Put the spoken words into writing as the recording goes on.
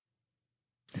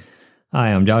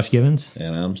Hi, I'm Josh Gibbons.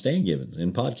 And I'm Stan Gibbons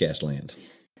in podcast land.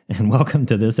 And welcome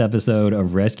to this episode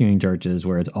of Rescuing Churches,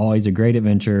 where it's always a great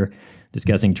adventure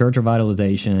discussing church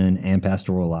revitalization and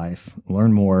pastoral life.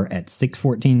 Learn more at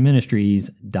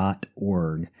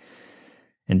 614ministries.org.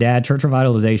 And Dad, church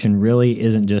revitalization really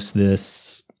isn't just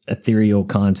this ethereal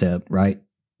concept, right,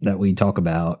 that we talk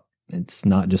about. It's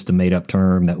not just a made-up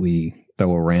term that we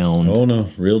throw around. Oh, no,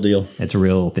 real deal. It's a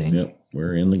real thing. Yep.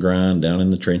 We're in the grind, down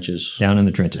in the trenches. Down in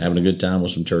the trenches. Having a good time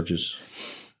with some churches.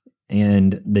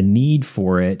 And the need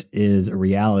for it is a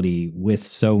reality with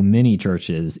so many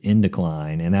churches in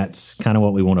decline. And that's kind of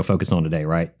what we want to focus on today,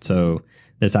 right? So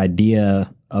this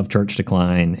idea of church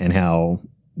decline and how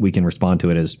we can respond to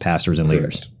it as pastors and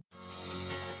leaders.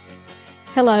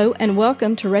 Hello, and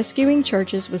welcome to Rescuing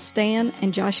Churches with Stan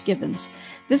and Josh Gibbons.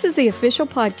 This is the official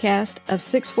podcast of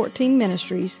 614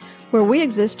 Ministries, where we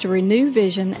exist to renew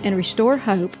vision and restore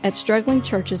hope at struggling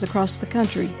churches across the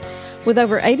country. With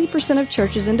over 80% of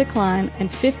churches in decline and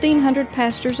 1,500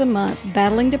 pastors a month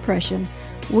battling depression,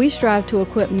 we strive to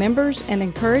equip members and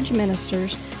encourage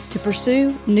ministers to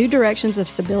pursue new directions of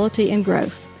stability and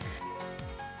growth.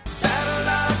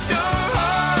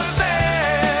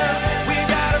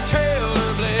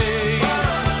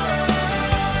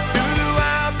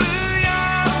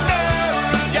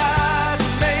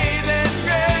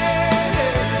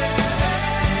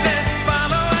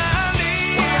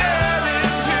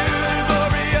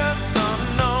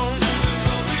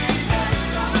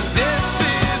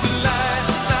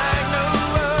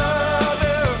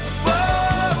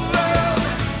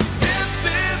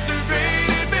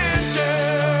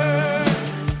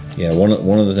 Yeah,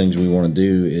 one of the things we want to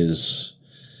do is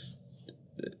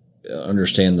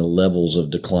understand the levels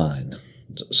of decline.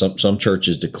 Some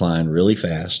churches decline really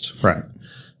fast. Right.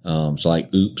 It's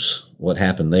like, oops, what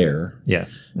happened there? Yeah.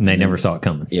 And they never saw it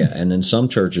coming. Yeah. And then some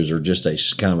churches are just a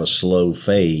kind of a slow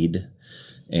fade,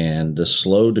 and the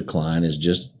slow decline is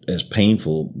just as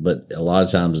painful, but a lot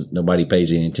of times nobody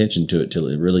pays any attention to it till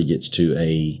it really gets to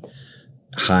a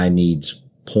high needs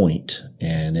point,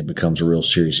 and it becomes a real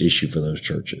serious issue for those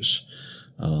churches.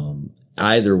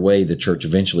 Either way, the church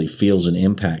eventually feels an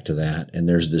impact to that, and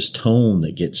there's this tone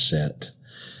that gets set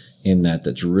in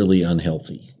that's really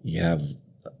unhealthy. You have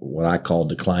what I call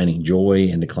declining joy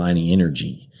and declining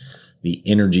energy. The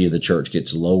energy of the church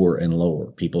gets lower and lower.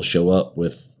 People show up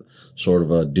with sort of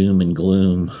a doom and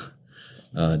gloom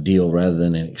deal rather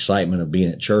than an excitement of being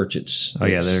at church.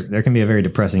 There can be a very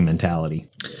depressing mentality.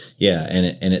 Yeah,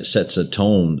 and it sets a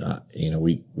tone.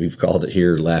 We've called it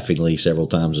here laughingly several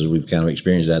times as we've kind of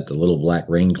experienced that, the little black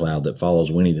rain cloud that follows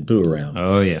Winnie the Pooh around.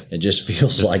 Oh yeah, it just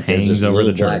feels like there's this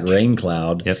little black rain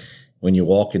cloud. Yep. When you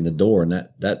walk in the door, and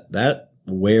that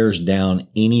wears down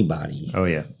anybody. Oh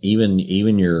yeah, even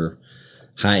your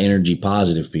high energy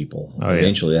positive people. Oh,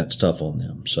 eventually, that's tough on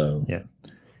them. So yeah.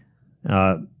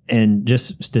 And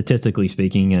just statistically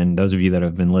speaking, and those of you that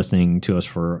have been listening to us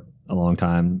for a long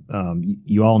time,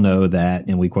 you all know that,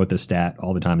 and we quote this stat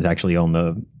all the time, it's actually on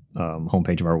the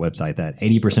homepage of our website, that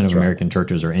 80% of American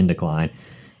churches are in decline.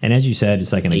 And as you said a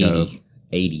second ago,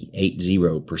 80%.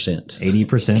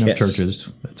 80% of churches,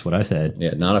 that's what I said. Yeah,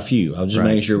 not a few. I was just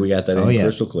making sure we got that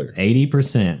crystal clear.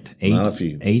 80%. Not a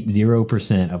few.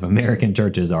 80% of American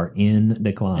churches are in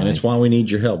decline. And it's why we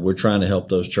need your help. We're trying to help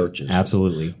those churches.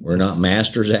 Absolutely. We're not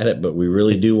masters at it, but we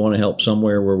really do want to help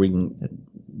somewhere where we can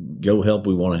go help.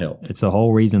 We want to help. It's the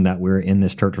whole reason that we're in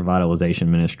this church revitalization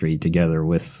ministry together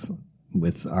with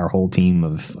our whole team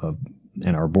of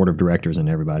and our board of directors and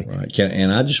everybody. Right.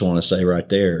 And I just want to say right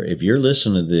there, if you're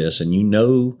listening to this and you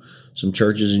know some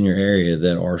churches in your area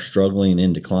that are struggling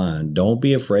in decline, don't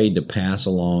be afraid to pass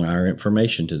along our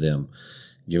information to them.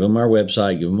 Give them our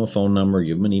website, give them a phone number,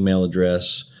 give them an email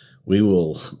address. We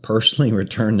will personally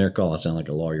return their call. I sound like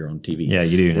a lawyer on TV. Yeah,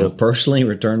 you do. We'll personally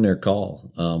return their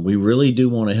call. We really do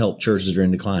want to help churches that are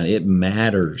in decline. It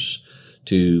matters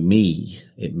to me.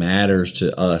 It matters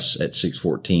to us at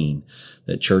 614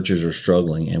 that churches are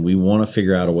struggling, and we want to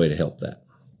figure out a way to help that.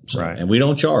 So, right. And we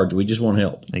don't charge. We just want to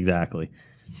help. Exactly.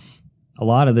 A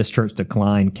lot of this church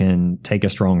decline can take a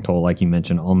strong toll, like you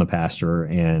mentioned, on the pastor.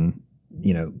 And,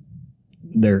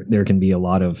 there can be a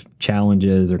lot of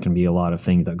challenges. There can be a lot of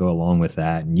things that go along with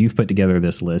that. And you've put together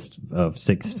this list of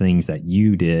 6 things that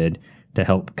you did to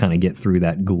help kind of get through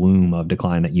that gloom of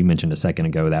decline that you mentioned a second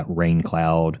ago, that rain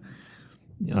cloud.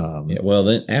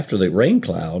 Then after the rain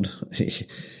cloud,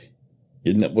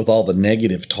 you end up with all the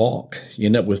negative talk. You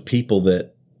end up with people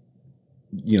that,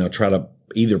 try to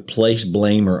either place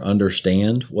blame or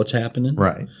understand what's happening.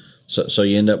 Right. So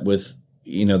you end up with,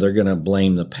 they're going to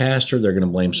blame the pastor. They're going to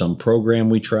blame some program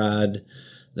we tried.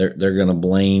 They're going to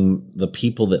blame the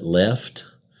people that left.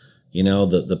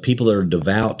 the people that are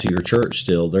devout to your church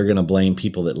still, they're going to blame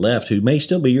people that left who may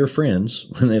still be your friends.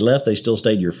 When they left, they still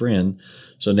stayed your friend.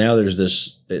 So now there's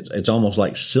this, it's almost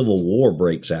like civil war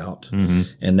breaks out. Mm-hmm.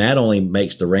 And that only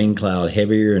makes the rain cloud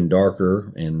heavier and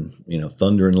darker, and,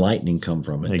 thunder and lightning come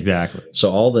from it. Exactly.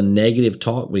 So all the negative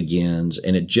talk begins,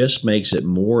 and it just makes it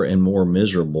more and more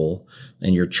miserable.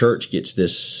 And your church gets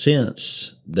this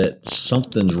sense that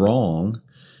something's wrong,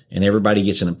 and everybody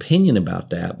gets an opinion about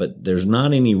that, but there's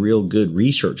not any real good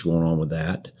research going on with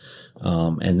that.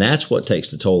 And that's what takes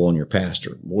the toll on your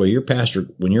pastor. Boy,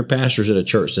 when your pastor's at a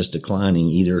church that's declining,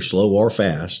 either slow or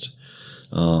fast,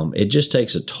 it just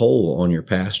takes a toll on your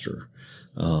pastor.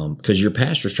 Cause your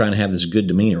pastor's trying to have this good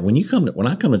demeanor. When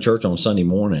I come to church on Sunday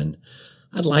morning,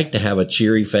 I'd like to have a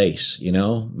cheery face,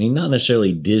 not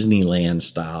necessarily Disneyland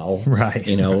style, right?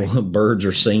 Birds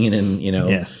are singing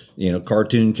and,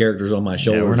 cartoon characters on my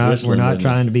shoulders. Yeah, we're not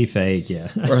trying to be fake.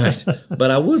 Yeah. Right.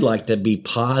 But I would like to be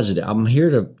positive. I'm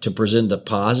here to present the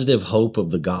positive hope of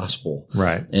the gospel,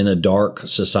 right, in a dark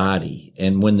society.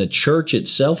 And when the church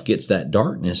itself gets that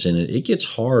darkness in it, it gets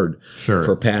hard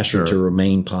for a pastor to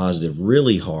remain positive,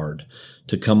 really hard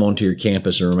to come onto your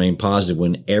campus and remain positive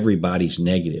when everybody's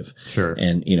negative. Sure.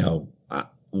 And,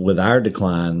 with our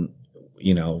decline,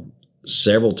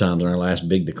 several times in our last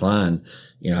big decline,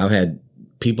 I've had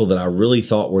people that I really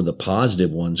thought were the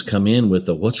positive ones come in with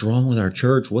the, what's wrong with our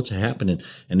church? What's happening?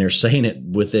 And they're saying it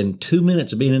within 2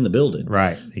 minutes of being in the building.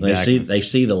 Right. Exactly. They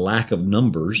see the lack of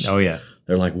numbers. Oh, yeah.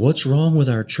 They're like, what's wrong with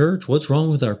our church? What's wrong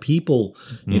with our people?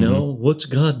 What's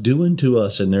God doing to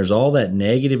us? And there's all that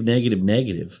negative.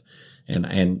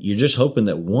 And you're just hoping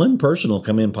that one person will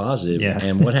come in positive. Yeah.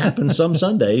 And what happens some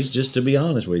Sundays, just to be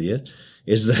honest with you,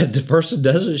 is that the person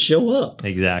doesn't show up.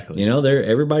 Exactly.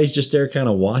 Everybody's just there kind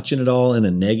of watching it all in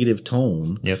a negative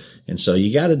tone. Yep. And so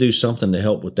you got to do something to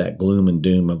help with that gloom and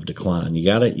doom of decline. You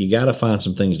got to find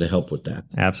some things to help with that.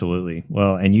 Absolutely.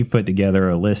 Well, and you've put together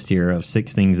a list here of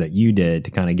 6 things that you did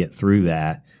to kind of get through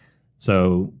that.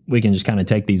 So we can just kind of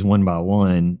take these one by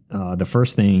one. The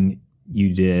first thing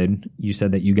you did, you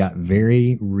said that you got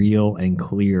very real and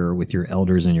clear with your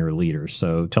elders and your leaders.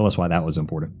 So tell us why that was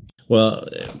important. Well,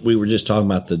 we were just talking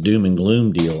about the doom and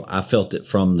gloom deal. I felt it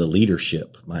from the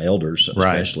leadership, my elders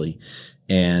especially.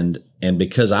 Right. And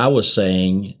because I was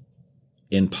saying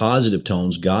in positive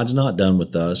tones, God's not done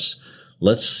with us.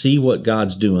 Let's see what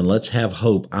God's doing. Let's have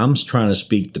hope. I'm trying to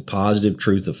speak the positive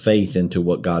truth of faith into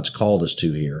what God's called us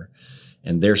to here.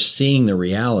 And they're seeing the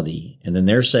reality. And then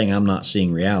they're saying, I'm not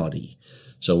seeing reality.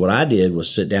 So what I did was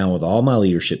sit down with all my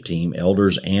leadership team,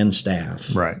 elders and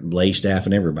staff, right, lay staff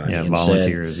and everybody. Yeah, and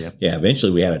volunteers,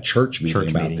 eventually we had a church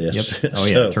meeting about this. Yep. Oh,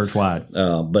 yeah, church-wide.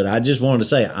 But I just wanted to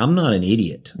say, I'm not an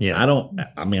idiot. Yeah.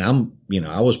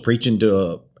 I was preaching to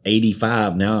a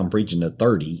 85, now I'm preaching to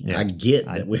 30. Yeah. I get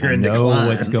that we're in decline. I know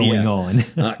what's going on.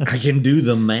 I can do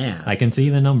the math. I can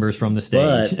see the numbers from the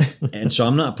stage. And so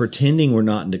I'm not pretending we're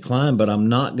not in decline, but I'm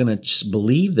not going to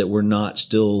believe that we're not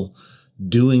still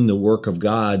doing the work of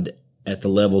God at the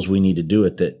levels we need to do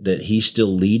it, that he's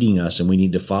still leading us and we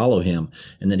need to follow him,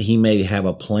 and that he may have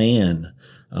a plan.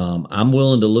 I'm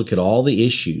willing to look at all the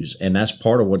issues, and that's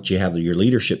part of what you have your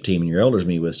leadership team and your elders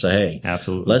meet with. Say, hey,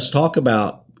 absolutely, let's talk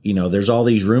about, there's all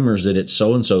these rumors that it's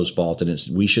so-and-so's fault and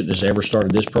we shouldn't have ever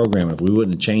started this program if we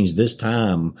wouldn't have changed this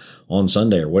time on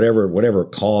Sunday or whatever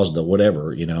caused the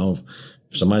whatever, if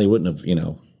somebody wouldn't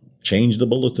have, change the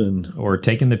bulletin or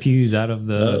taking the pews out of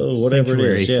the whatever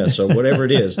sanctuary. It is. Yeah. So whatever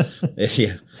it is.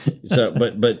 Yeah. So,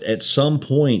 but at some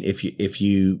point, if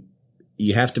you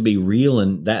have to be real,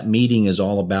 and that meeting is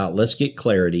all about, let's get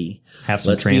clarity. Have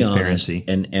some transparency.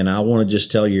 And I want to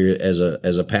just tell you as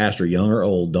a pastor, young or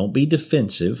old, don't be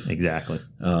defensive. Exactly.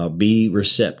 Be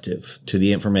receptive to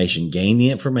the information, gain the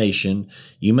information.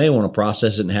 You may want to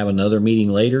process it and have another meeting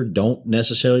later. Don't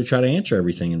necessarily try to answer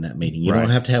everything in that meeting. You don't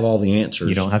have to have all the answers.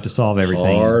 You don't have to solve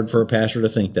everything. Hard for a pastor to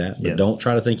think that, but don't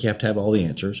try to think you have to have all the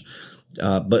answers.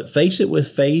 But face it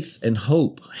with faith and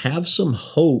hope. Have some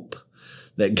hope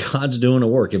that God's doing a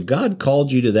work. If God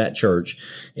called you to that church,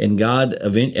 and God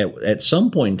at some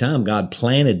point in time, God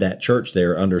planted that church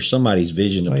there under somebody's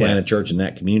vision to plant a church in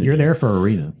that community. You're there for a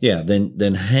reason. Yeah.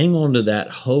 Then hang on to that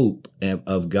hope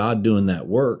of God doing that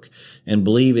work, and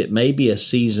believe it may be a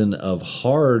season of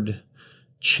hard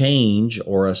change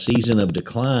or a season of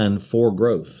decline for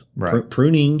growth. Right.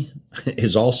 Pruning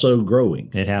is also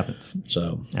growing. It happens.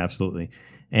 So absolutely.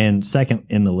 And second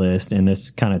in the list, and this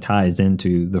kind of ties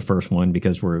into the first one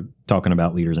because we're talking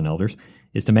about leaders and elders,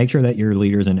 is to make sure that your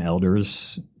leaders and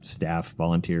elders, staff,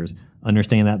 volunteers,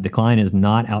 understand that decline is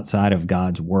not outside of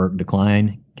God's work.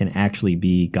 Decline can actually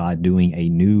be God doing a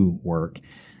new work.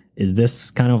 Is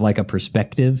this kind of like a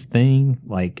perspective thing,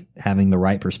 like having the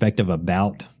right perspective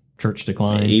about church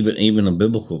decline? Even a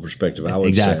biblical perspective, I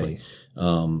would say.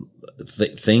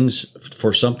 Things,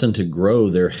 for something to grow,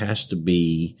 there has to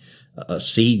be a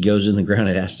seed goes in the ground.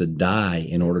 It has to die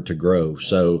in order to grow.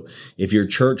 So if your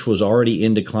church was already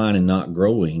in decline and not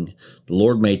growing, the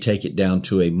Lord may take it down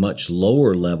to a much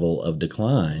lower level of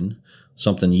decline,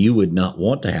 something you would not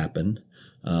want to happen,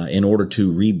 in order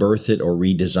to rebirth it or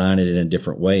redesign it in a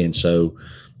different way. And so,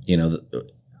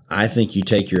 I think you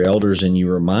take your elders and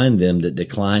you remind them that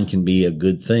decline can be a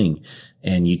good thing.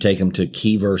 And you take them to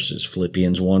key verses,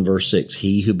 Philippians 1 verse 6,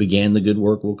 he who began the good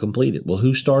work will complete it. Well,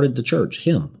 who started the church?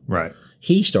 Him. Right.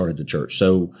 He started the church.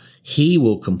 So he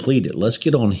will complete it. Let's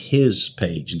get on his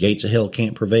page. Gates of hell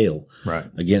can't prevail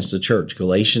against the church.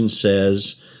 Galatians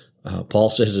says, Paul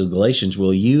says in Galatians,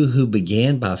 will you who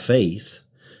began by faith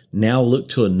now look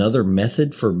to another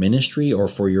method for ministry or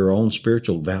for your own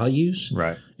spiritual values?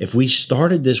 Right. If we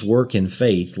started this work in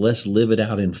faith, let's live it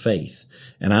out in faith.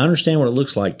 And I understand what it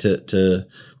looks like to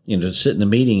sit in a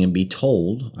meeting and be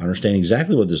told, I understand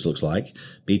exactly what this looks like,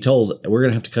 be told, we're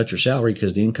going to have to cut your salary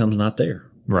because the income's not there.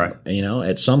 Right.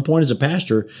 At some point as a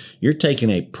pastor, you're taking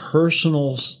a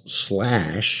personal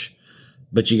slash,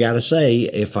 but you got to say,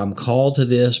 if I'm called to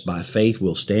this by faith,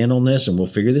 we'll stand on this and we'll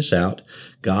figure this out.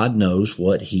 God knows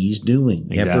what he's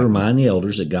doing. You have to remind the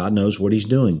elders that God knows what he's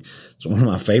doing. So one of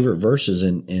my favorite verses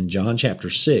in John chapter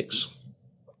 6,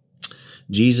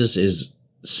 Jesus is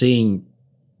seeing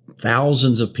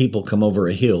thousands of people come over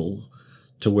a hill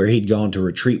to where he'd gone to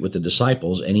retreat with the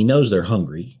disciples, and he knows they're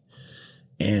hungry,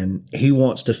 and he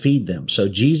wants to feed them. So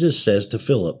Jesus says to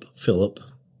Philip,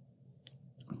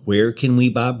 where can we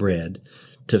buy bread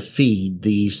to feed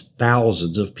these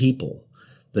thousands of people?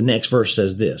 The next verse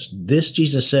says this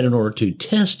Jesus said in order to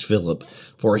test Philip,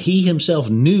 for he himself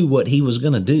knew what he was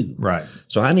going to do. Right.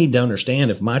 So I need to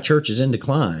understand if my church is in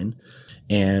decline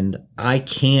and I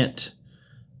can't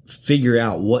figure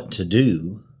out what to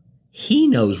do, he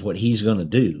knows what he's going to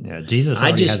do. Yeah, Jesus.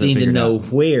 I just need to know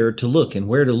where to look, and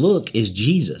where to look is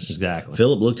Jesus. Exactly.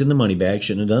 Philip looked in the money bag,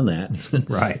 shouldn't have done that.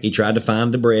 Right. He tried to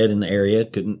find the bread in the area,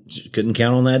 couldn't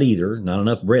count on that either. Not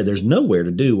enough bread. There's nowhere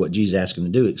to do what Jesus asked him to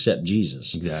do except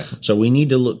Jesus. Exactly. So we need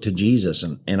to look to Jesus,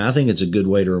 and I think it's a good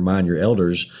way to remind your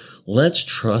elders, let's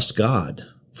trust God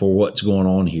for what's going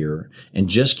on here, and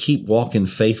just keep walking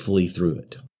faithfully through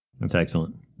it. That's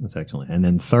excellent. That's excellent. And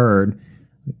then third,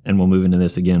 and we'll move into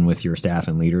this again with your staff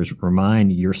and leaders,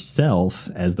 remind yourself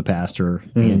as the pastor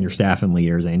and your staff and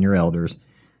leaders and your elders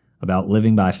about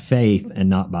living by faith and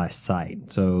not by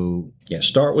sight. So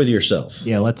start with yourself.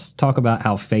 Yeah, let's talk about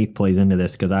how faith plays into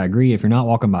this, because I agree, if you're not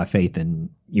walking by faith, then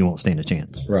you won't stand a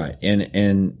chance. Right.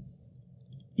 And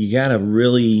you got to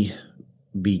really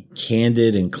be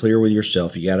candid and clear with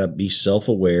yourself. You got to be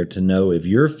self-aware to know if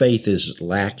your faith is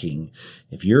lacking,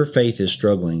 if your faith is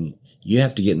struggling, you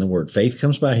have to get in the Word. Faith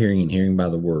comes by hearing, and hearing by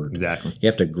the Word. Exactly. You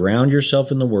have to ground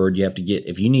yourself in the Word. You have to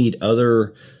if you need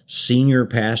other senior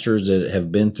pastors that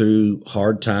have been through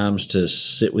hard times to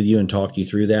sit with you and talk you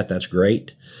through that, that's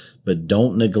great. But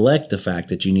don't neglect the fact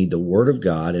that you need the Word of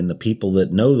God and the people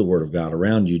that know the Word of God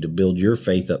around you to build your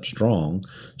faith up strong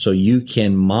so you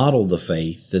can model the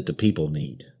faith that the people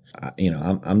need.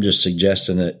 I'm just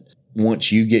suggesting that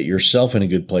once you get yourself in a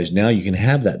good place, now you can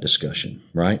have that discussion,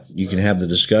 right? You can have the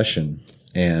discussion,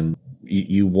 and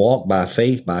you walk by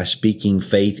faith by speaking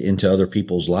faith into other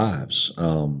people's lives.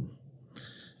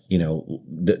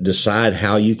 Decide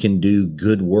how you can do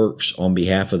good works on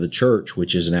behalf of the church,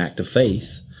 which is an act of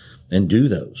faith, and do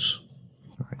those.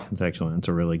 All right. That's excellent. That's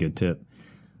a really good tip.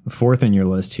 Fourth on your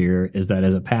list here is that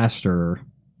as a pastor,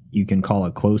 you can call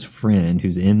a close friend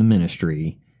who's in the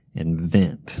ministry and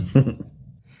vent.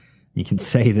 You can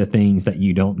say the things that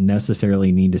you don't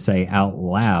necessarily need to say out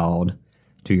loud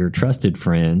to your trusted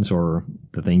friends, or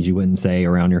the things you wouldn't say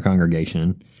around your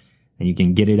congregation, and you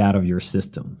can get it out of your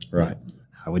system. Right.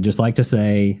 I would just like to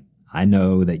say, I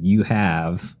know that you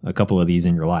have a couple of these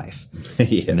in your life.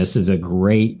 Yes. And this is a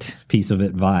great piece of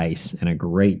advice and a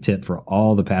great tip for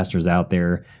all the pastors out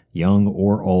there, young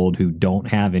or old, who don't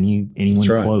have anyone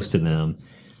close to them.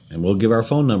 And we'll give our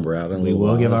phone number out. And we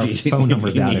will give our phone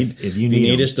numbers out if you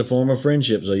need us to form a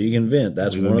friendship so you can vent.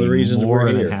 That's one of the reasons we're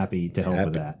here. More than happy to help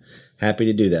with that. Happy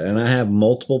to do that. And I have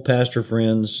multiple pastor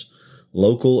friends,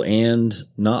 local and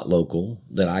not local,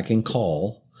 that I can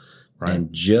call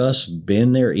and just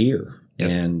bend their ear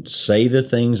and say the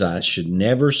things I should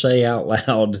never say out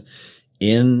loud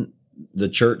in the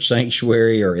church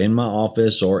sanctuary or in my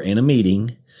office or in a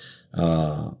meeting.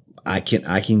 I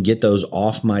can get those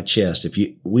off my chest.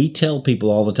 We tell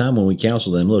people all the time when we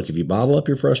counsel them, look, if you bottle up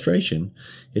your frustration,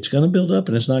 it's going to build up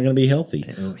and it's not going to be healthy.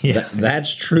 Yeah.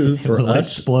 That's true for It'll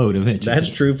us. Explode eventually. That's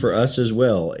true for us as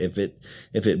well. If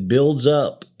it builds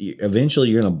up, eventually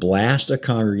you're going to blast a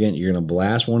congregant. You're going to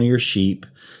blast one of your sheep.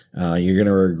 You're going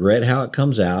to regret how it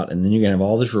comes out, and then you're going to have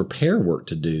all this repair work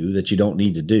to do that you don't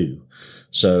need to do.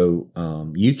 So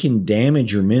you can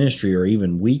damage your ministry or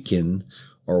even weaken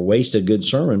or waste a good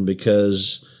sermon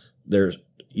because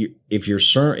if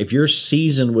you're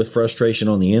seasoned with frustration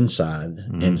on the inside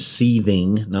and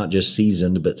seething, not just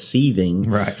seasoned, but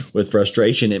seething with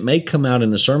frustration, it may come out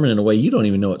in a sermon in a way you don't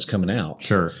even know it's coming out.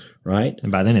 Sure. Right?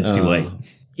 And by then it's too late.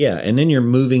 Yeah, and then you're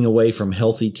moving away from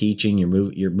healthy teaching.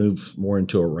 You're moved more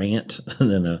into a rant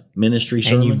than a ministry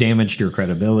sermon. And you've damaged your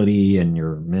credibility and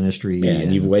your ministry. Yeah,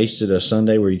 and you've wasted a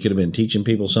Sunday where you could have been teaching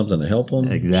people something to help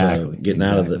them. Exactly. So getting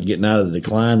out of the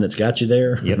decline that's got you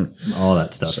there. Yep. All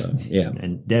that stuff. So, yeah.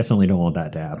 And definitely don't want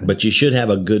that to happen. But you should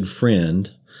have a good friend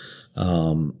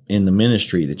in the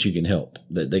ministry that you can help,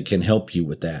 that can help you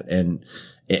with that.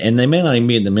 And they may not even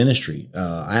be in the ministry.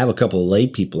 I have a couple of lay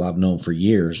people I've known for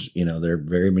years. They're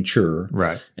very mature.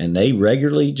 Right. And they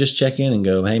regularly just check in and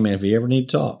go, hey, man, if you ever need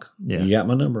to talk, you got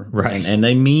my number. Right. And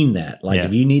they mean that. Like,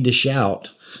 if you need to shout,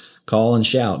 call and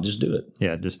shout, just do it.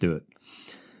 Yeah, just do it.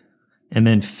 And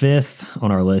then 5th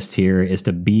on our list here is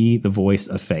to be the voice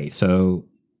of faith. So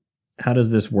how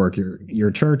does this work? Your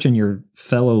church and your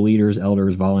fellow leaders,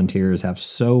 elders, volunteers have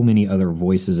so many other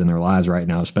voices in their lives right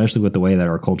now, especially with the way that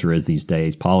our culture is these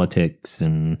days, politics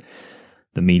and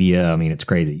the media. I mean, it's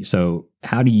crazy. So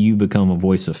how do you become a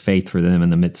voice of faith for them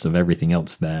in the midst of everything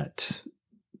else that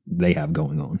they have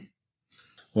going on?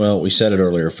 Well, we said it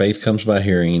earlier, faith comes by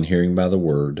hearing and hearing by the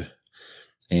word.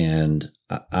 And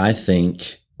I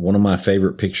think one of my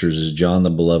favorite pictures is John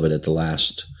the Beloved at the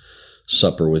Last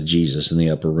Supper with Jesus in the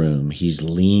upper room. He's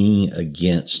leaning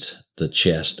against the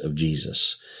chest of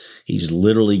Jesus. He's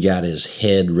literally got his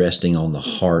head resting on the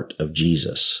heart of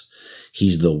Jesus.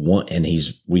 He's the one, and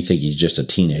we think he's just a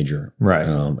teenager, right?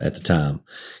 At the time.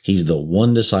 He's the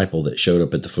one disciple that showed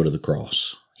up at the foot of the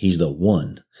cross. He's the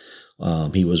one.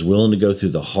 He was willing to go through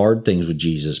the hard things with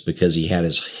Jesus because he had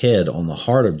his head on the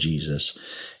heart of Jesus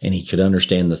and he could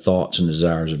understand the thoughts and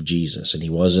desires of Jesus. And he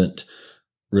wasn't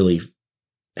really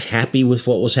happy with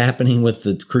what was happening with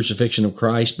the crucifixion of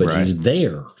Christ, but he's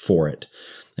there for it.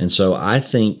 And so I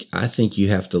think you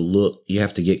have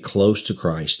to get close to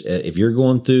Christ. If you're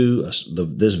going through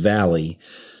this valley,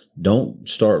 don't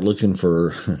start looking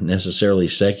for necessarily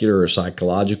secular or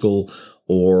psychological,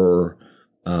 or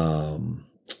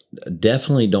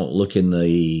definitely don't look in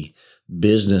the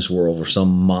business world for some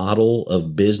model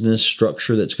of business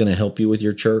structure that's going to help you with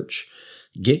your church.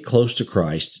 Get close to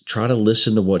Christ. Try to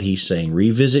listen to what he's saying.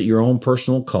 Revisit your own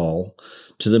personal call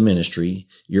to the ministry,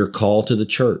 your call to the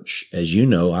church. As you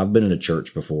know, I've been in a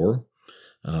church before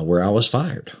where I was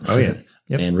fired. Oh, yeah.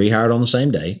 Yep. And rehired on the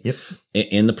same day. Yep.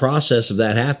 In the process of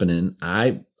that happening,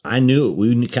 I knew it.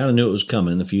 We kind of knew it was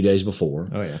coming a few days before.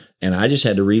 Oh, yeah. And I just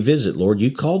had to revisit. Lord,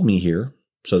 you called me here,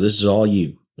 so this is all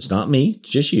you. It's not me. It's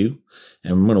just you.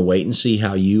 And I'm going to wait and see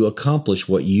how you accomplish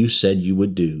what you said you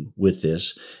would do with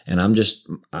this. And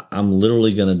I'm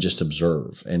literally going to just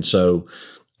observe. And so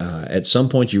at some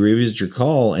point you revisit your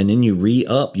call, and then you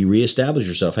reestablish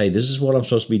yourself. Hey, this is what I'm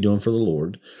supposed to be doing for the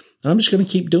Lord. And I'm just going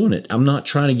to keep doing it. I'm not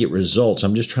trying to get results.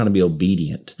 I'm just trying to be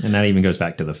obedient. And that even goes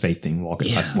back to the faith thing,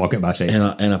 walking by faith.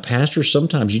 And a pastor,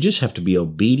 sometimes you just have to be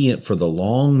obedient for the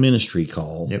long ministry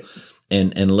call. Yep.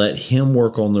 And let him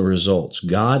work on the results.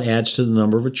 God adds to the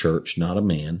number of a church, not a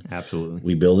man. Absolutely.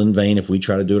 We build in vain if we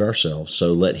try to do it ourselves.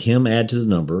 So let him add to the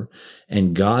number,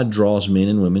 and God draws men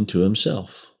and women to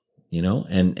himself.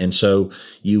 And so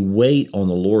you wait on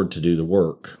the Lord to do the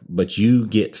work, but you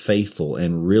get faithful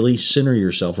and really center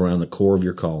yourself around the core of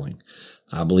your calling.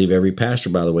 I believe every pastor,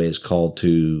 by the way, is called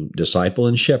to disciple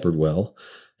and shepherd well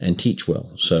and teach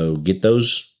well. So get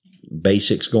those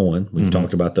basics going. We've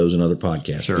talked about those in other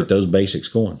podcasts. Sure. Get those basics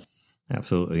going.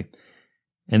 Absolutely.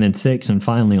 And then 6, and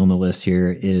finally on the list here,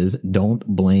 is don't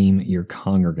blame your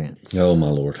congregants. Oh, my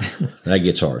Lord. That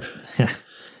gets hard.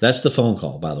 That's the phone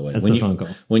call, by the way. That's the phone call.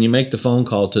 When you make the phone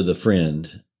call to the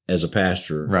friend as a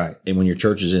pastor, right, and when your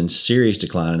church is in serious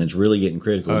decline and it's really getting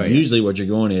critical, usually what you're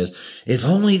going is, if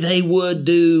only they would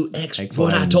do X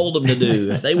what I told them to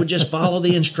do. If they would just follow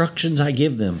the instructions I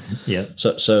give them. Yeah.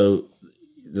 So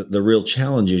the real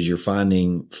challenge is you're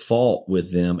finding fault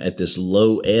with them at this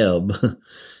low ebb,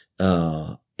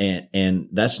 And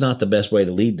that's not the best way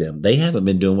to lead them. They haven't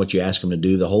been doing what you ask them to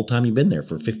do the whole time you've been there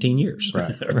for 15 years.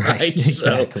 Right. Right.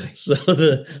 Exactly. So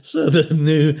the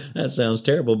new, that sounds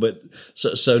terrible, but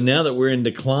so now that we're in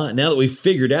decline, now that we've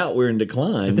figured out we're in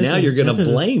decline, now you're going to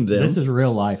blame them. This is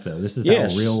real life though. This is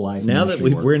how real life. Now that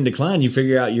we're in decline, you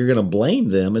figure out you're going to blame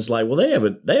them. It's like, well, they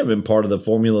haven't been part of the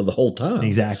formula the whole time.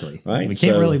 Exactly. Right. We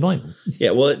can't really blame them.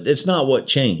 Yeah. Well, it's not what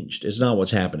changed. It's not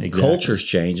what's happening. Exactly. Culture's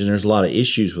changed, and there's a lot of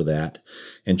issues with that.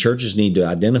 And churches need to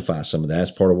identify some of that.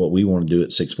 That's part of what we want to do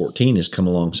at 614 is come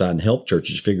alongside and help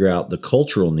churches figure out the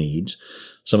cultural needs,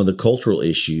 some of the cultural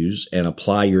issues, and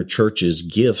apply your church's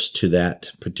gifts to that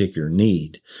particular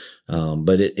need.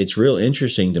 But it's real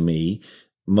interesting to me.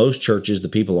 Most churches, the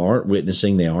people aren't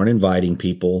witnessing. They aren't inviting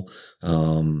people.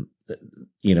 The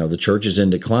church is in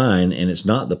decline, and it's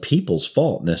not the people's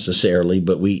fault necessarily,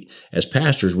 but we, as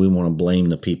pastors, we want to blame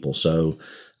the people. So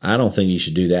I don't think you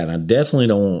should do that. And I definitely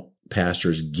don't want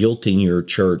pastors guilting your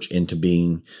church into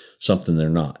being something they're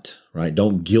not, right?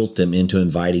 Don't guilt them into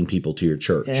inviting people to your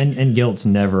church. And guilt's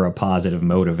never a positive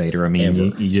motivator. I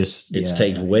mean, you just it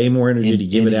takes way more energy to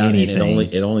give it out, anything.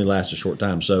 and it only lasts a short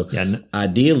time. So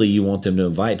ideally, you want them to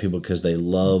invite people because they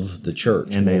love the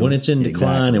church. And when it's in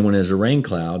decline and when there's a rain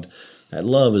cloud, that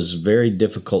love is very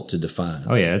difficult to define.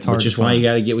 Oh yeah, it's hard. Which is why you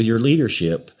got to get with your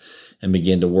leadership and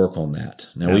begin to work on that.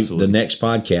 Now, the next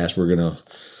podcast we're going to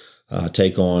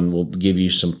we'll give you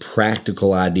some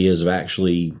practical ideas of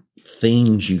actually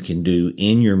things you can do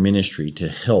in your ministry to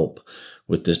help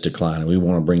with this decline. And we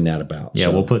want to bring that about. Yeah,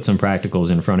 we'll put some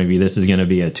practicals in front of you. This is going to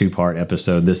be a 2-part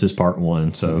episode. This is part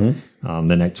 1. So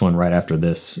the next one right after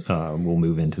this, we'll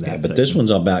move into that. Yeah, but this one's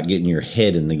about getting your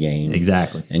head in the game.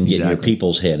 Exactly. And getting your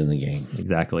people's head in the game.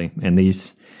 Exactly. And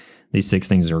these 6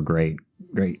 things are great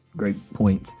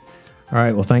points. All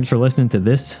right. Well, thanks for listening to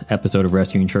this episode of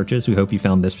Rescuing Churches. We hope you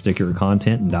found this particular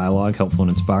content and dialogue helpful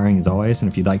and inspiring as always. And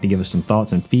if you'd like to give us some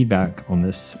thoughts and feedback on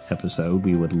this episode,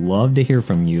 we would love to hear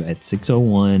from you at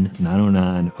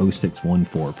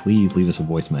 601-909-0614. Please leave us a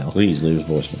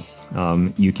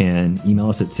voicemail. You can email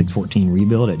us at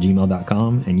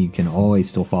 614rebuild@gmail.com, and you can always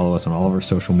still follow us on all of our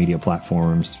social media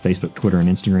platforms, Facebook, Twitter, and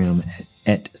Instagram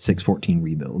at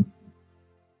 614rebuild.